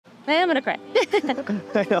I'm gonna cry.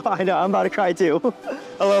 I know, I'm about to cry too.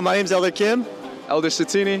 Hello, my name's Elder Kim. Elder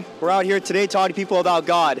Satini, We're out here today talking to people about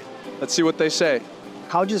God. let's see what they say.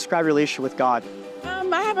 How would you describe your relationship with God?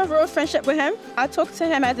 I have a real friendship with him. I talk to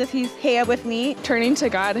him as if he's here with me. Turning to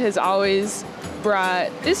God has always brought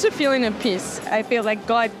just a feeling of peace. I feel like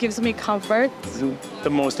God gives me comfort. The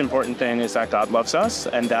most important thing is that God loves us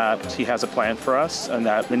and that he has a plan for us and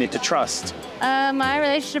that we need to trust. My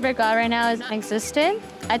relationship with God right now is non-existent.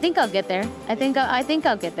 I think I'll get there. I think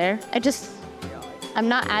I'll get there. I'm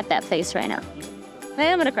not at that place right now.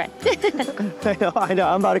 I'm gonna cry. I know,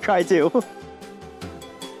 I'm about to cry too.